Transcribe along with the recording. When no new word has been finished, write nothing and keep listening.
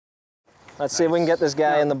Let's see if we can get this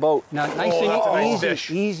guy in the boat. Now, nice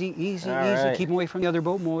and easy. Right. Keep him away from the other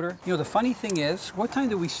boat motor. You know, the funny thing is, what time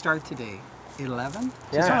did we start today? 11? So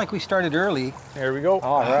yeah. It's not like we started early. There we go.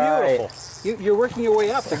 All right. Beautiful. You're working your way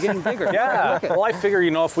up. They're getting bigger. Yeah. Well, I figure, you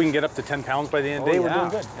know, if we can get up to 10 pounds by the end of the day, we're doing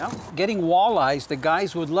good. Yeah. Getting walleyes, the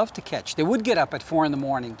guys would love to catch. They would get up at 4 in the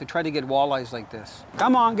morning to try to get walleyes like this.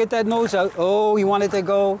 Come on, get that nose out. Oh, you want it to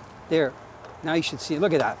go? There. Now you should see.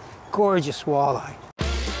 Look at that. Gorgeous walleye.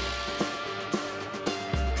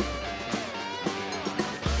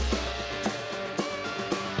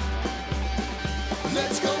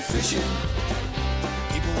 Let's go fishing.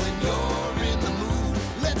 People, when you're in the mood,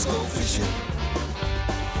 let's go fishing.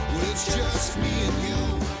 Well, it's just me and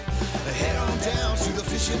you. Head on down to the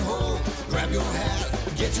fishing hole. Grab your hat,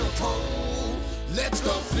 get your pole. Let's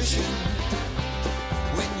go fishing.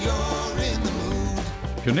 When you're in the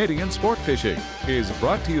mood. Canadian Sport Fishing is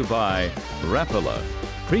brought to you by Rapala,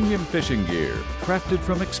 premium fishing gear crafted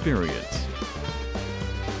from experience.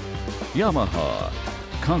 Yamaha,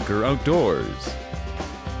 conquer outdoors.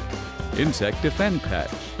 Insect Defend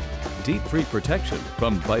Patch, deep-free protection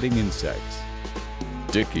from biting insects.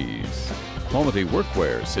 Dickies, quality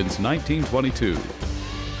workwear since 1922.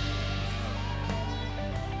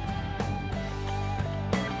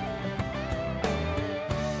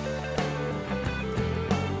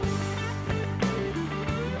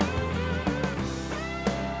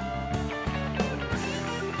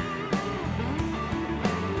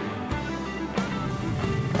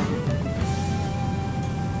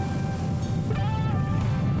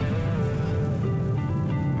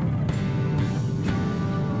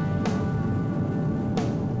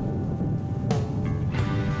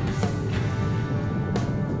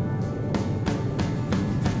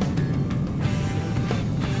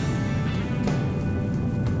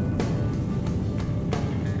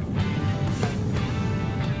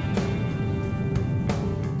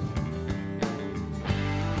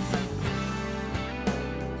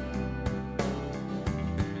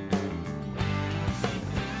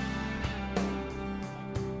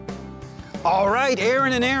 All right,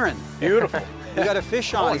 Aaron and Aaron. Beautiful. We got a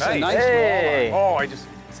fish on. Oh, It's nice. a nice Hey. Oh, I just...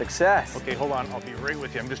 Success. Okay, hold on. I'll be right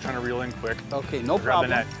with you. I'm just trying to reel in quick. walleye. Okay, no Grab the problem.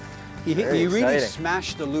 net. He Very really exciting.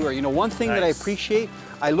 smashed the lure. You know, one thing that I Nice. appreciate,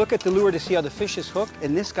 I look at the lure to see how the fish is hooked,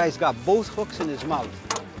 and this guy's got both hooks in his mouth.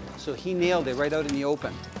 So he nailed it right out in the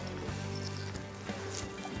open.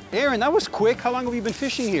 Aaron, that was quick. How long have you been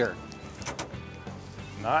fishing here?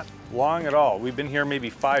 Not long at all. We've been here maybe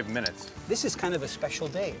 5 minutes. This is kind of a special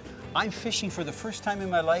day. I'm fishing for the first time in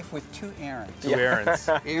my life with 2 Aarons. 2 Aarons.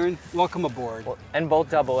 Aaron, welcome aboard. And both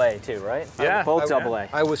double A too, right? Yeah. Both I- double A.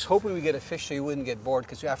 I was hoping we get a fish so you wouldn't get bored,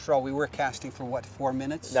 because after all, we were casting for what, 4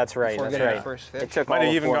 minutes? That's right, Before that's getting right. our first fish. It took Might all have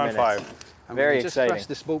of even 4 gone minutes. 5. I'm Very gonna just exciting. thrust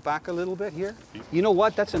this boat back a little bit here. You know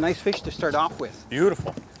what? That's a nice fish to start off with.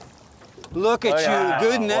 Beautiful. Look at yeah. you.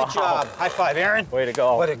 Good net Wow. job. High five, Aaron. Way to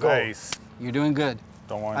go. Way to go. Nice. You're doing good.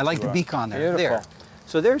 Don't want I like to, the beak on there. Beautiful. There.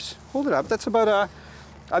 So there's, hold it up. That's about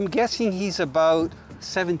I'm guessing he's about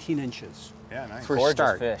 17 inches Yeah, nice. for a Gorgeous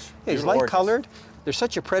start. fish. Yeah, he's Gorgeous. light colored. They're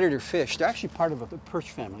such a predator fish. They're actually part of the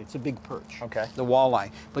perch family. It's a big perch. Okay. The walleye.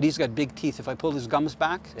 But he's got big teeth. If I pull his gums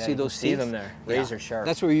back, Yeah, see you can those see teeth? them there. Razor sharp.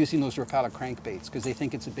 That's why we're using those Rapala crankbaits, because they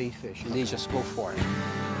think it's a bait fish and they just go for it.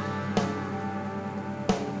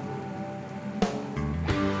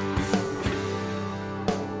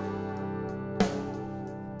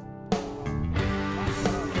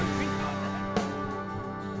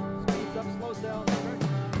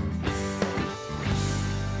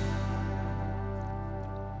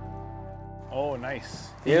 Oh, nice.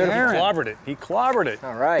 Beautiful. He clobbered it. He clobbered it.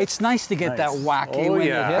 All right. It's nice to get that Nice. whack Oh, when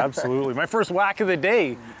yeah, you hit. absolutely. My first whack of the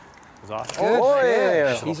day was awesome. Good Oh,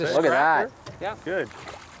 yeah. fish. He's a Look at that. scrapper. Yeah. Good.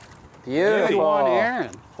 Good Beautiful. one,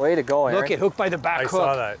 Aaron. Way to go, Aaron. Look at hooked by the back I hook.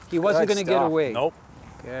 saw that. He wasn't Good going to get stuff. away. Nope.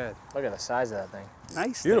 Good. Look at the size of that thing.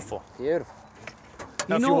 Nice. Beautiful. Beautiful.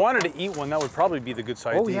 Now, if know- you wanted to eat one, that would probably be the good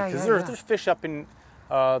size Oh, to eat. yeah, Because yeah, there's fish up in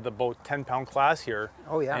the about 10-pound class here.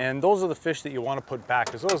 Oh, yeah. And those are the fish that you want to put back.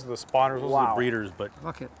 Because those are the spawners, those are the Wow. breeders. But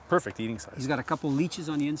Look at. perfect eating size. He's got a couple leeches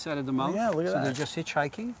on the inside of the mouth. yeah, look at so that. they're just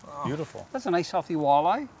hitchhiking. Beautiful. That's a nice healthy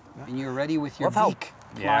walleye. And you're ready with your Love how- beak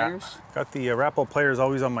Yeah. pliers. Got the Rapala players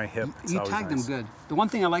always on my hip. It's You always tag nice. them good. The one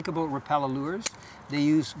thing I like about Rapala lures, they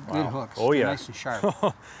use good hooks. Oh, They're yeah. nice and sharp.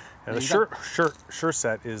 Yeah, the you sure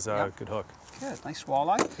set is a Yep. good hook. Good, nice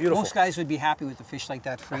walleye. Beautiful. Most guys would be happy with a fish like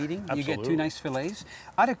that for eating. You get two Absolutely. nice fillets.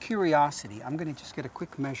 Out of curiosity, I'm going to just get a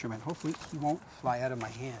quick measurement. Hopefully he won't fly out of my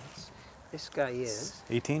hands. This guy is,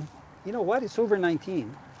 18? you know what? It's over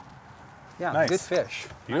 19. Yeah, Nice. good fish.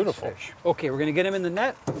 Beautiful. Nice fish. Okay, we're going to get him in the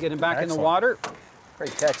net, get him back in the Excellent. water.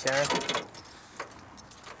 Great catch, Aaron.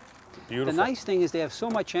 Beautiful. The nice thing is they have so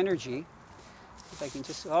much energy. If I can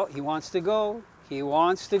just, oh, he wants to go. He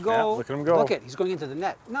wants to go. Yeah, look at him go. Look at, he's going into the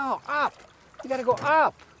net. No, up. You got to go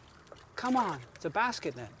up. Come on, it's a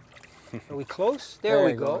basket net. Are we close? There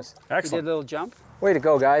we he go. goes. He did Excellent. a little jump. Way to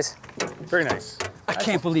go, guys. Very nice. I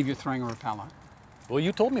can't believe you're throwing a Rapala. Well,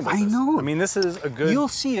 you told me about I this. know. I mean, this is a good. You'll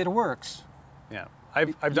see it works. Yeah.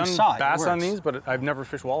 I've done saw it, it bass on works. these, but I've never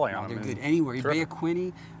fished walleye on They're them. good and anywhere. Bay terrific. of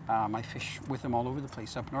Quinte, I fish with them all over the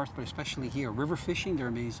place up north, but especially here. River fishing, they're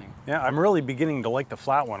amazing. Yeah, I'm really beginning to like the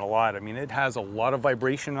flat one a lot. I mean, it has a lot of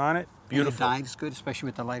vibration on it. Beautiful. And it dives good, especially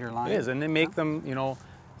with the lighter line. It is, and they make them, you know,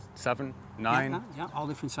 7, 9. Yeah, all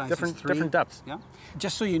different sizes. Different depths. Yeah.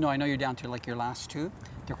 Just so you know, I know you're down to like your last two.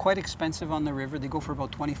 They're quite expensive on the river. They go for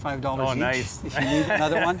about $25 Oh, each. nice. If you need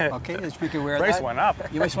another one, okay, let's make you aware of Price that. went up.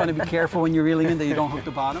 You always want to be careful when you're reeling in that you don't hook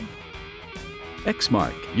the bottom.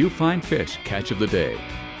 X-Mark, you find fish catch of the day.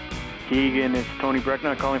 Keegan, it's Tony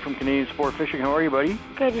Brecknott calling from Canadian Sport Fishing. How are you, buddy?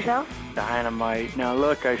 Good, yourself? Dynamite. Now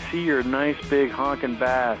look, I see your nice big honking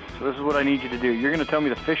bass. So this is what I need you to do. You're going to tell me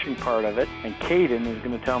the fishing part of it, and Caden is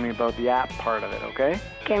going to tell me about the app part of it, okay?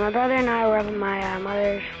 Okay, my brother and I were up at my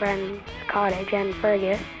mother's friend's cottage in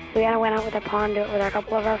Fergus. We kind of went out with a pond with a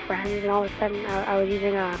couple of our friends, and all of a sudden I was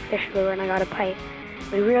using a fish lure and I got a pike.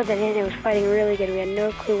 We reeled it in, it was fighting really good. We had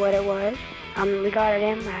no clue what it was. We got it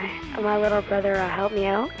in, my little brother helped me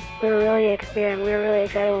out. We were really experienced, we were really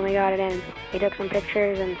excited when we got it in. We took some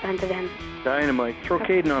pictures and sent it in. Dynamite. Throw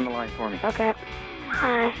Caden on the line for me. Okay.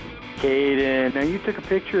 Hi. Caden, now you took a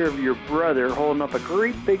picture of your brother holding up a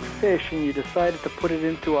great big fish and you decided to put it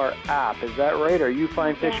into our app. Is that right? Our You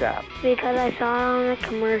Find Fish app? Because I saw it on the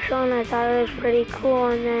commercial and I thought it was pretty cool,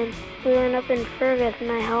 and then we went up in Fergus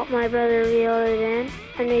and I helped my brother reel it in,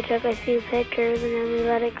 and we took a few pictures and then we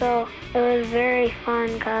let it go. It was very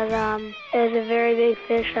fun because it was a very big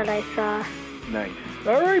fish that I saw. Nice.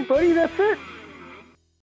 All right, buddy, that's it.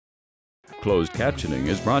 Closed captioning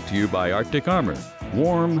is brought to you by Arctic Armor.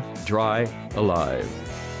 Warm, dry, alive.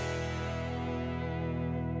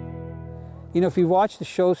 You know, if you've watched the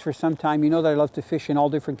shows for some time, you know that I love to fish in all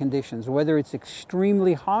different conditions, whether it's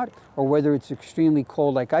extremely hot or whether it's extremely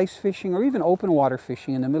cold, like ice fishing or even open water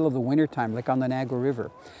fishing in the middle of the winter time, like on the Niagara River.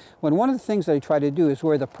 When one of the things that I try to do is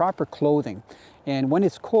wear the proper clothing. And when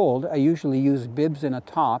it's cold, I usually use bibs and a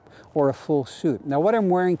top or a full suit. Now, what I'm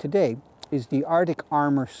wearing today is the Arctic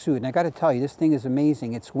Armor suit. And I got to tell you, this thing is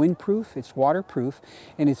amazing. It's windproof, it's waterproof,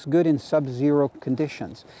 and it's good in sub-zero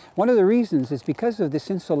conditions. One of the reasons is because of this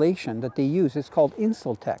insulation that they use. It's called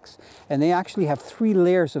Insultex, and they actually have 3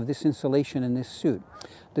 layers of this insulation in this suit.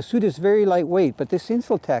 The suit is very lightweight, but this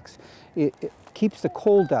Insultex, it keeps the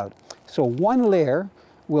cold out. So one layer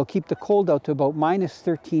will keep the cold out to about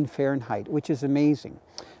 -13 Fahrenheit, which is amazing.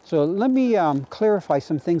 So let me clarify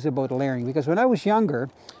some things about layering, because when I was younger,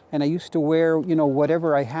 and I used to wear, you know,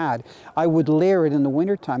 whatever I had, I would layer it in the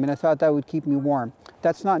wintertime, and I thought that would keep me warm.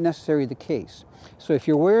 That's not necessarily the case. So if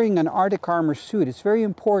you're wearing an Arctic Armor suit, it's very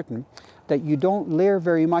important that you don't layer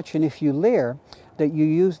very much, and if you layer, that you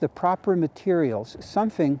use the proper materials,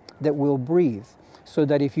 something that will breathe, so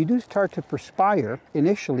that if you do start to perspire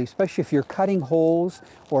initially, especially if you're cutting holes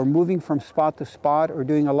or moving from spot to spot or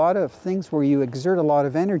doing a lot of things where you exert a lot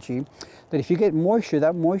of energy, that if you get moisture,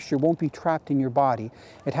 that moisture won't be trapped in your body.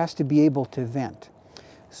 It has to be able to vent.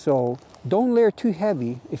 So don't layer too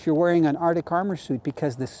heavy if you're wearing an Arctic Armor suit,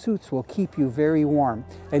 because the suits will keep you very warm.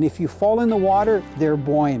 And if you fall in the water, they're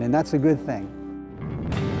buoyant, and that's a good thing.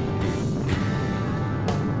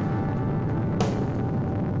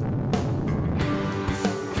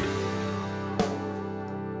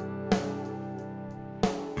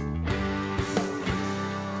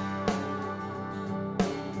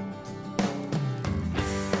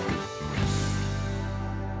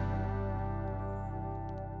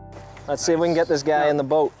 Let's see if we can get this guy in the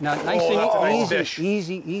boat. Now, nice Oh, that's a and nice easy, fish.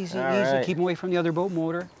 easy, All easy. right. Keep him away from the other boat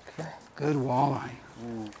motor. Good walleye.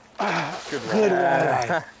 Good Good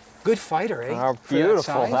walleye. Good fighter, eh? Oh, For that beautiful.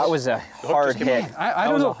 size? That was a hard came hit. in. I That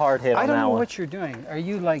don't was know. a hard hit I on don't that know one. what you're doing. Are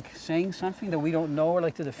you like saying something that we don't know, or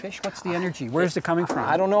like to the fish? What's the energy? Where's it coming from?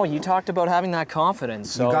 I don't know. You talked about having that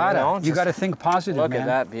confidence. So, You gotta. know, You just gotta think positive, Look man. at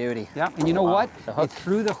that beauty. Yeah, and you know Wow. what? The hook. It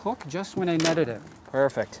threw the hook just when I netted it.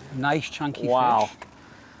 Perfect. Nice chunky Wow. fish.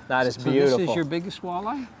 That is So beautiful. this is your biggest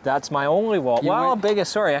walleye? That's my only wall. You Well, went-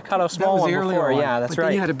 biggest. Sorry, I cut a That small was one the earlier before. one. Yeah, that's but right.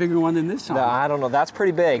 Then you had a bigger one than this one. I don't know. That's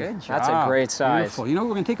pretty big. Good job. That's a great size. Beautiful. You know,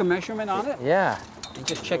 we're gonna take a measurement on it. Yeah. And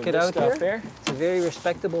just check Look it at out this stuff here. here. It's a very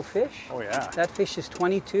respectable fish. Oh yeah. That fish is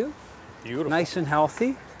 22, Beautiful. nice and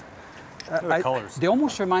healthy. Look at the colors. They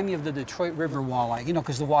almost remind me of the Detroit River walleye, you know,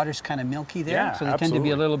 because the water's kind of milky there. Yeah, so they tend to be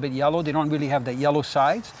a absolutely. little bit yellow. They don't really have that yellow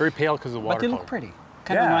sides, Very pale because of the water but they look color. pretty.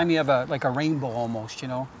 Kind of Yeah. remind me of like a rainbow almost, you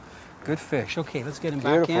know. Good fish. Okay, let's get him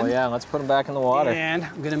back Beautiful, in. yeah. Let's put him back in the water. And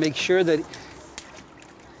I'm gonna make sure that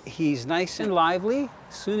he's nice and lively.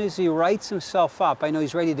 As soon as he rights himself up, I know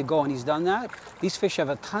he's ready to go, and he's done that. These fish have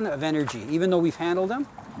a ton of energy, even though we've handled them.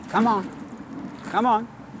 Come on, come on,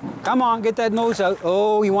 come on, get that nose out.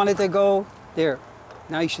 Oh, you wanted to go there.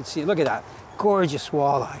 Now you should see, look at that. Gorgeous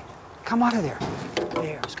walleye. Come out of there.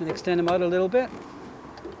 There, just gonna extend him out a little bit.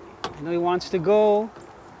 I know he wants to go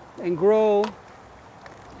and grow.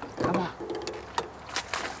 Come on.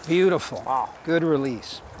 Beautiful. Wow. Good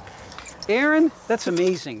release. Aaron, that's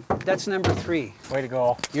amazing. That's number 3. Way to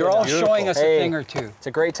go. You're all Beautiful. showing us Hey. a thing or two. It's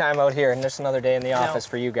a great time out here, and just another day in the office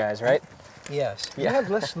for you guys, right? Yes. You Yeah. have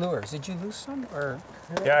less lures. Did you lose some? Or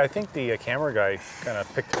Yeah, I think the camera guy kind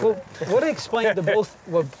of picked it. well, what I explained to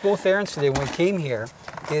both Aarons today when we came here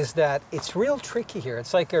is that it's real tricky here.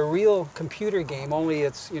 It's like a real computer game, only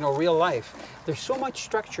it's, you know, real life. There's so much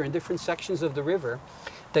structure in different sections of the river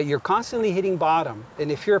that you're constantly hitting bottom.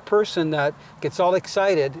 And if you're a person that gets all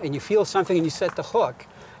excited and you feel something and you set the hook,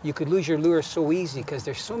 you could lose your lure so easy because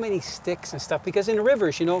there's so many sticks and stuff. Because in the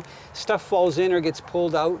rivers, you know, stuff falls in or gets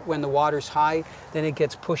pulled out when the water's high, then it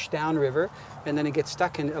gets pushed downriver, and then it gets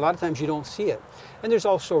stuck, and a lot of times you don't see it. And there's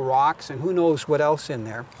also rocks and who knows what else in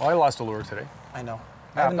there. Well, I lost a lure today. I know.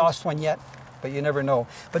 I haven't lost one yet, but you never know.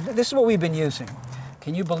 But this is what we've been using.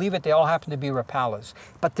 Can you believe it? They all happen to be Rapalas,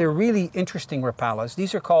 but they're really interesting Rapalas.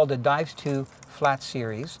 These are called the Dives 2 Flat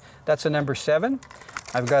Series. That's a number 7.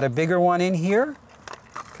 I've got a bigger one in here.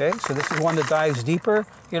 Okay, so this is one that dives deeper.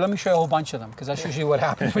 Here, let me show you a whole bunch of them, because that's usually what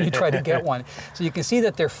happens when you try to get one. So you can see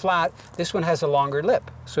that they're flat. This one has a longer lip,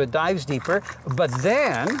 so it dives deeper. But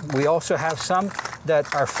then we also have some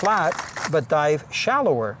that are flat, but dive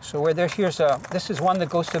shallower. So where there's, this is one that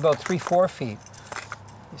goes to about 3-4 feet.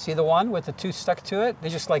 You see the one with the 2 stuck to it? They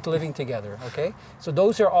just like living together, okay? So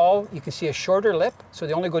those are all, you can see a shorter lip, so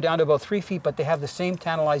they only go down to about 3 feet, but they have the same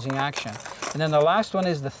tantalizing action. And then the last one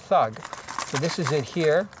is the thug. So this is it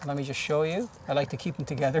here. Let me just show you. I like to keep them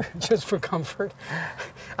together just for comfort.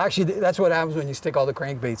 Actually, that's what happens when you stick all the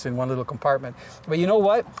crankbaits in one little compartment. But you know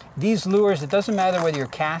what? These lures, it doesn't matter whether you're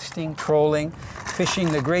casting, trolling,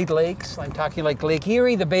 fishing the Great Lakes. I'm talking like Lake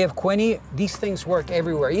Erie, the Bay of Quinte. These things work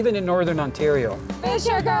everywhere, even in Northern Ontario.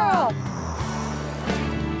 Fisher girl!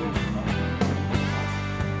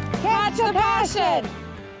 Catch the passion!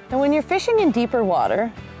 And when you're fishing in deeper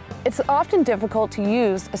water, it's often difficult to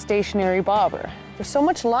use a stationary bobber. There's so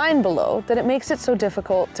much line below that it makes it so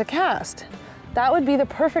difficult to cast. That would be the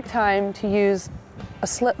perfect time to use a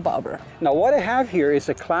slip bobber. Now what I have here is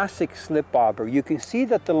a classic slip bobber. You can see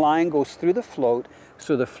that the line goes through the float,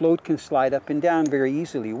 so the float can slide up and down very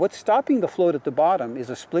easily. What's stopping the float at the bottom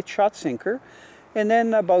is a split shot sinker, and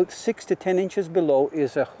then about 6 to 10 inches below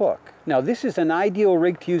is a hook. Now this is an ideal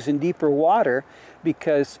rig to use in deeper water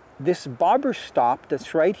because this bobber stop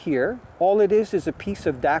that's right here, all it is a piece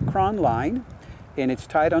of Dacron line, and it's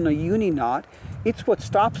tied on a uni knot. It's what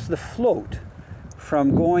stops the float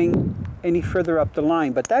from going any further up the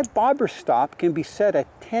line. But that bobber stop can be set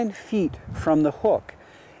at 10 feet from the hook,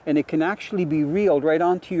 and it can actually be reeled right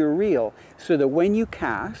onto your reel, so that when you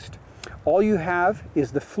cast, all you have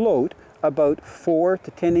is the float about 4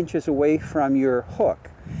 to 10 inches away from your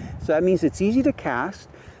hook. So that means it's easy to cast,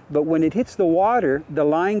 but when it hits the water, the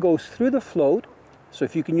line goes through the float. So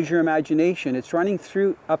if you can use your imagination, it's running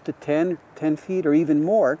through up to 10 feet or even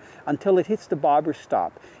more until it hits the bobber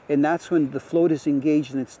stop. And that's when the float is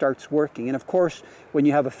engaged and it starts working. And of course, when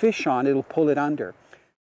you have a fish on, it'll pull it under.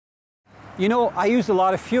 You know, I use a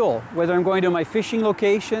lot of fuel, whether I'm going to my fishing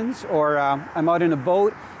locations or I'm out in a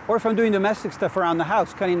boat, or if I'm doing domestic stuff around the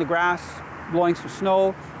house, cutting the grass, blowing some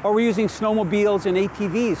snow, or we're using snowmobiles and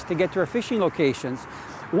ATVs to get to our fishing locations.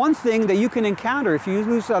 One thing that you can encounter if you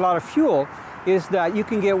use a lot of fuel is that you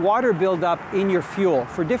can get water buildup in your fuel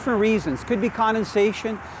for different reasons. Could be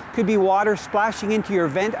condensation, could be water splashing into your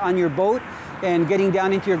vent on your boat and getting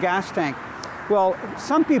down into your gas tank. Well,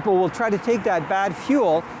 some people will try to take that bad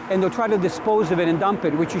fuel and they'll try to dispose of it and dump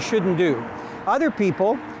it, which you shouldn't do. Other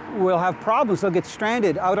people will have problems. They'll get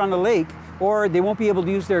stranded out on a lake or they won't be able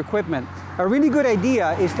to use their equipment. A really good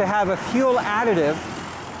idea is to have a fuel additive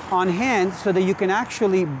on hand so that you can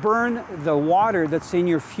actually burn the water that's in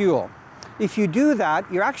your fuel. If you do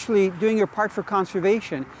that, you're actually doing your part for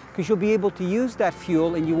conservation because you'll be able to use that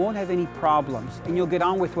fuel and you won't have any problems and you'll get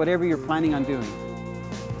on with whatever you're planning on doing.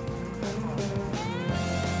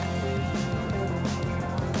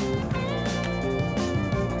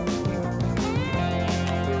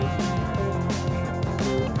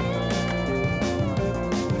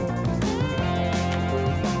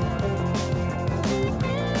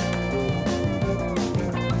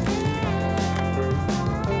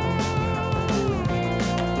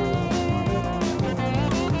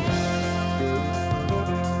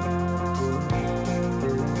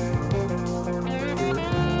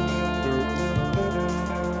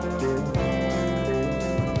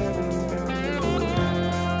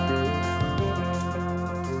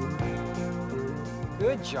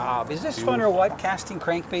 Good job. Is this fun or what, casting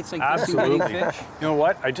crankbaits like Absolutely. this? Fish? You know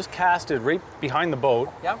what? I just casted right behind the boat.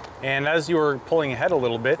 Yep. And as you were pulling ahead a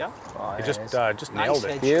little bit, Yep. it just Nice nailed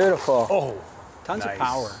it. edge. Beautiful. Oh, Tons nice. of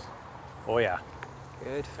power. Oh yeah.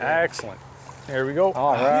 Good fish. Excellent. There we go.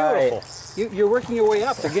 All right. Beautiful. You're working your way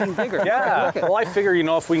up. They're getting bigger. Yeah. Look at Well, I figure, you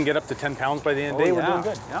know, if we can get up to 10 pounds by the end of the day, we're doing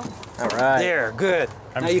good. Yeah. All right. There, good.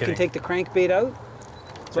 I'm now just you kidding. can take the crankbait out.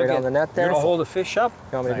 Right on the net there. You're gonna hold the fish up.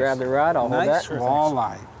 You want me to Nice. grab the rod? I'll hold Nice that.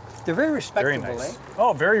 walleye. They're very respectable, Very nice. eh?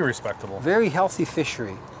 Oh, very respectable. Very healthy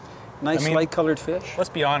fishery. Nice I mean- light-colored fish. Let's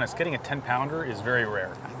be honest, getting a 10-pounder is very rare.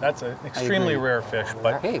 That's an extremely rare fish,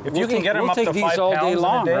 but Hey, if you can get them we'll up take to these 5 all pounds day in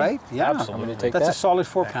long, a day, right? Yeah. absolutely. Take That's that. a solid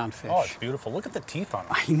 4-pound fish. Oh, it's beautiful. Look at the teeth on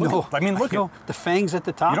it. I know. I mean, look I know. at The fangs at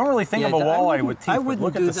the top. You don't really think of a walleye with teeth, I but wouldn't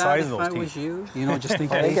look at do the that size if of those I was teeth. you. You know, just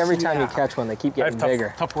think. I think every time you Yeah. catch one, they keep I have getting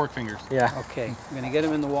bigger. tough work fingers. Yeah. Okay, I'm gonna get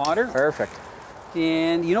him in the water, Perfect.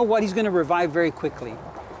 and you know what? He's gonna revive very quickly.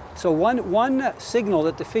 So one signal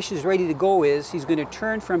that the fish is ready to go is he's gonna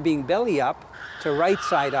turn from being belly up to right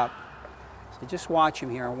side up. So just watch him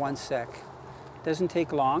here in 1 sec. Doesn't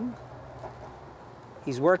take long.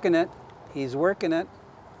 He's working it. He's working it.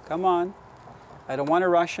 Come on. I don't want to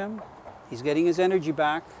rush him. He's getting his energy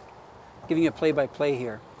back. Giving you a play-by-play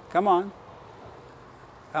here. Come on.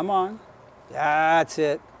 Come on. That's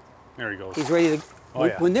it. There he goes. He's ready to. Oh,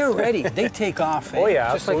 yeah. When they're ready, they take off. Oh,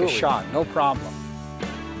 yeah, just like a absolutely. shot, no problem.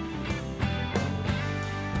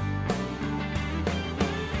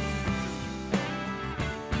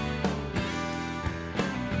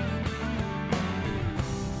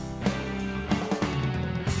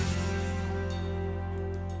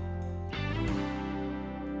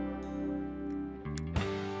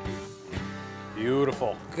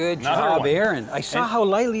 Beautiful. Good Another job, one. Aaron. I saw how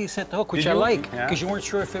lightly you set the hook, which Did I you? like, Yeah. because you weren't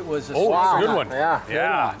sure if it was a Oh, slap or good not. one. Yeah.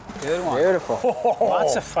 Yeah. Good one. Beautiful.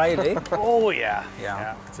 Lots of fight, eh? Oh, yeah.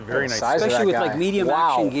 Yeah. It's a very nice Size of Especially that with guy. like medium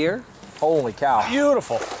Wow. action gear. Holy cow.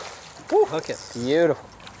 Beautiful. Look at. Beautiful.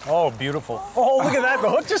 Oh, beautiful. Oh, look at that. The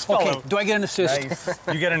hook just fell Okay, out. do I get an assist? Nice.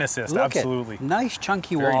 You get an assist, Look absolutely. at nice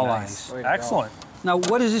chunky Very walleyes. nice. Way to go. Excellent. Now,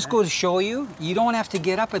 what does this go to show you? You don't have to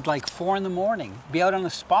get up at like 4 in the morning. Be out on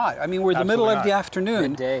the spot. I mean, we're in the middle of Absolutely the not. afternoon,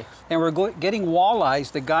 Good day. and we're getting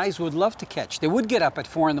walleyes the guys would love to catch. They would get up at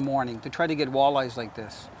 4 in the morning to try to get walleyes like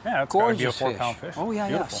this. Yeah, that's gotta be a Gorgeous 4-pound fish. Oh yeah,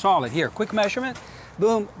 Beautiful. yeah, solid. Here, quick measurement.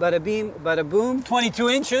 Boom, bada beam, bada boom. 22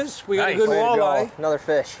 inches. We got Nice. a good Way to go. walleye. Another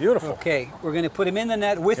fish. Beautiful. Okay, we're going to put him in the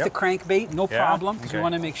net with Yep. the crankbait, no Yeah, problem, because we okay.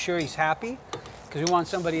 want to make sure he's happy, because we want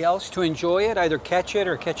somebody else to enjoy it, either catch it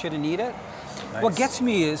or catch it and eat it. Nice. What gets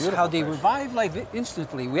me is Beautiful how they fish. revive life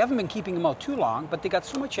instantly. We haven't been keeping them out too long, but they got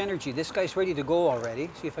so much energy. This guy's ready to go already.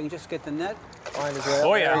 See if I can just get the net. Find his way up.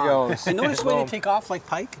 Oh, There yeah. he goes. And notice the way Boom. they take off like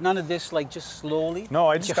pike. None of this like just slowly. No,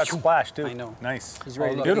 I just got splashed, too. I know. Nice. He's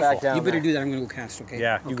ready to look. get Beautiful. back down You better there. do that. I'm going to go cast, okay?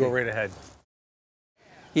 Yeah, you go Okay. right ahead.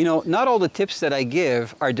 You know, not all the tips that I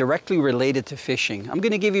give are directly related to fishing. I'm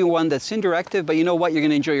going to give you one that's indirective, but you know what? You're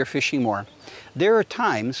going to enjoy your fishing more. There are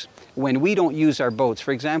times when we don't use our boats.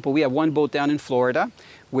 For example, we have one boat down in Florida,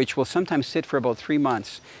 which will sometimes sit for about 3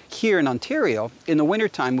 months. Here in Ontario, in the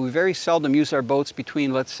wintertime, we very seldom use our boats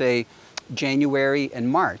between, let's say, January and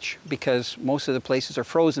March, because most of the places are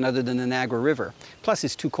frozen other than the Niagara River. Plus,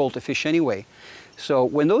 it's too cold to fish anyway. So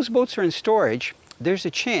when those boats are in storage, there's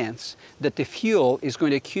a chance that the fuel is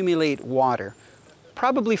going to accumulate water,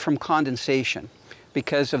 probably from condensation,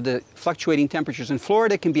 because of the fluctuating temperatures. In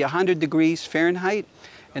Florida, it can be 100 degrees Fahrenheit,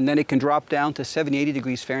 and then it can drop down to 70, 80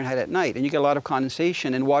 degrees Fahrenheit at night, and you get a lot of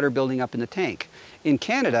condensation and water building up in the tank. In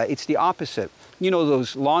Canada, it's the opposite. You know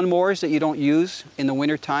those lawnmowers that you don't use in the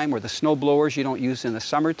wintertime, or the snow blowers you don't use in the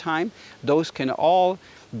summertime? Those can all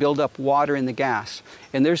build up water in the gas.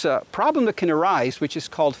 And there's a problem that can arise, which is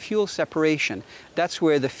called fuel separation. That's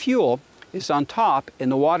where the fuel is on top and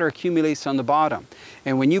the water accumulates on the bottom.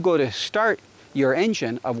 And when you go to start your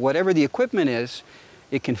engine of whatever the equipment is,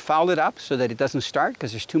 it can foul it up so that it doesn't start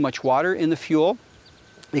because there's too much water in the fuel.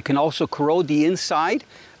 It can also corrode the inside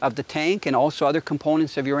of the tank and also other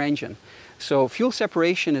components of your engine. So fuel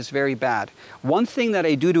separation is very bad. One thing that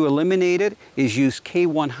I do to eliminate it is use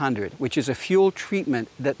K100, which is a fuel treatment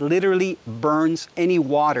that literally burns any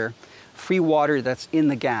water, free water that's in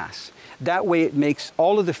the gas. That way it makes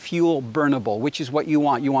all of the fuel burnable, which is what you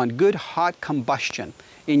want. You want good hot combustion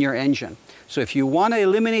in your engine. So if you want to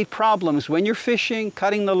eliminate problems when you're fishing,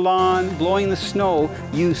 cutting the lawn, blowing the snow,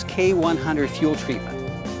 use K100 fuel treatment.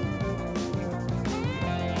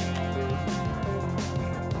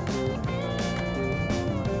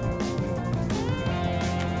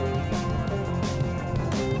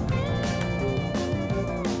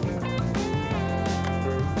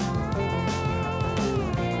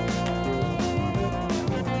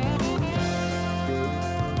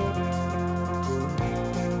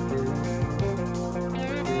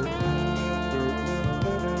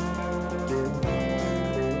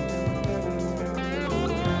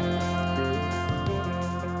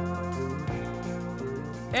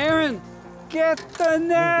 the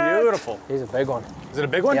net. Beautiful. He's a big one. Is it a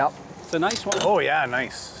big one? Yep. It's a nice one. Oh yeah,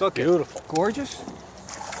 nice. Look it. Beautiful. Gorgeous.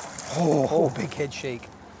 Oh, big head shake.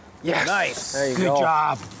 Yes. Nice. There you Good go.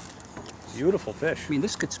 job. Beautiful fish. I mean,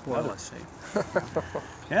 this could spoil us, eh?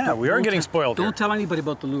 Yeah, we are getting spoiled Don't here. tell anybody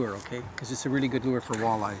about the lure, okay? Because it's a really good lure for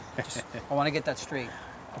walleye. I want to get that straight.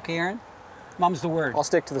 Okay, Aaron? Mom's the word. I'll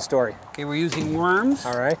stick to the story. Okay, we're using worms.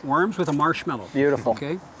 All right. Worms with a marshmallow. Beautiful.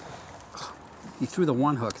 Okay. You threw the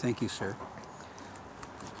one hook. Thank you, sir.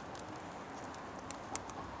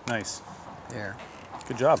 Nice. There.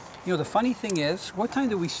 Good job. You know, the funny thing is, what time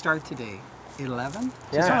did we start today? 11? So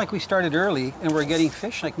Yeah. it's not like we started early and we're getting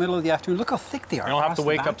fish like middle of the afternoon. Look how thick they are. You don't have across to the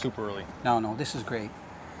wake back. up super early. No, no, this is great.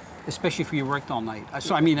 Especially if you worked all night.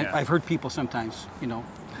 So, I mean, Yeah. I've heard people sometimes, you know,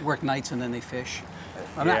 work nights and then they fish.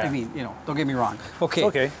 I'm not, Yeah. I mean, you know, don't get me wrong. Okay.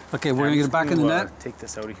 Okay. Okay, we're going to get it back in the net. Take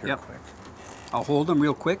this out of here Yep. quick. I'll hold them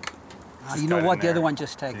real quick. You know got it what? in The other there. one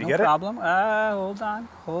just tagged. Did you No get it? problem. Hold on.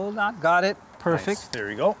 Hold on. Got it. Perfect. Nice.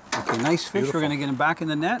 There you go. Okay, nice fish. Beautiful. We're going to get him back in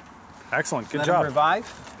the net. Excellent. Good Let him job.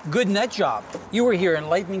 revive. Good net job. You were here in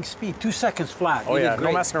lightning speed. 2 seconds flat. Oh You yeah, did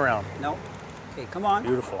great. no messing around. No. Okay, come on.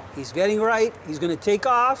 Beautiful. He's getting right. He's going to take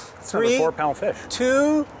off. It's 3, another 4-pound fish.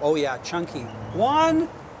 2. Oh yeah, chunky. 1,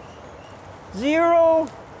 0,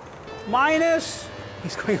 minus.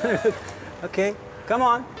 He's going. Okay, come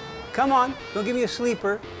on, come on. Don't give me a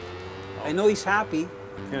sleeper. I know he's happy.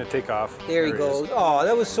 He's gonna take off. There he is. goes. Oh,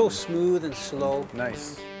 that was so smooth and slow.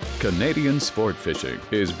 Nice. Canadian sport fishing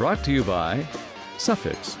is brought to you by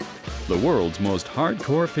Suffix, the world's most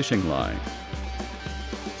hardcore fishing line.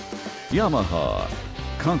 Yamaha,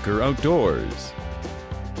 Conquer Outdoors.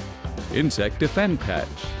 Insect Defend Patch,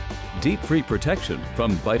 deep free protection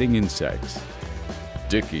from biting insects.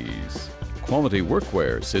 Dickies, quality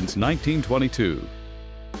workwear since 1922.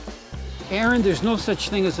 Aaron, there's no such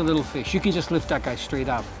thing as a little fish. You can just lift that guy straight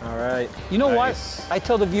up. All right. You know Nice. what? I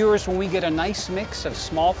tell the viewers when we get a nice mix of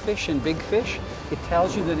small fish and big fish, it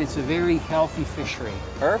tells you that it's a very healthy fishery.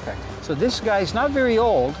 Perfect. So this guy's not very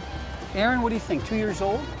old. Aaron, what do you think? 2 years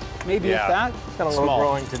old? Maybe Yeah. if that? Got a little Small.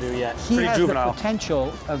 growing to do yet. He Pretty has juvenile. the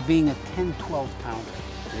potential of being a 10, 12 pounder.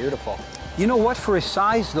 Beautiful. You know what? For his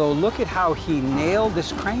size, though, look at how he nailed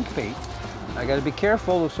this crankbait. I got to be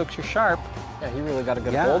careful. Those hooks are sharp. Yeah, he really got a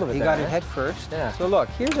good Yeah, hold of it he there, got it eh? head first. Yeah. So look,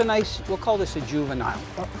 here's a nice, we'll call this a juvenile.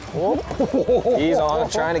 He's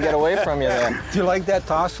on trying to get away from you there. Do you like that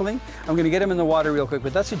tossling? I'm going to get him in the water real quick,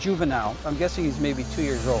 but that's a juvenile. I'm guessing he's maybe 2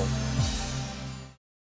 years old.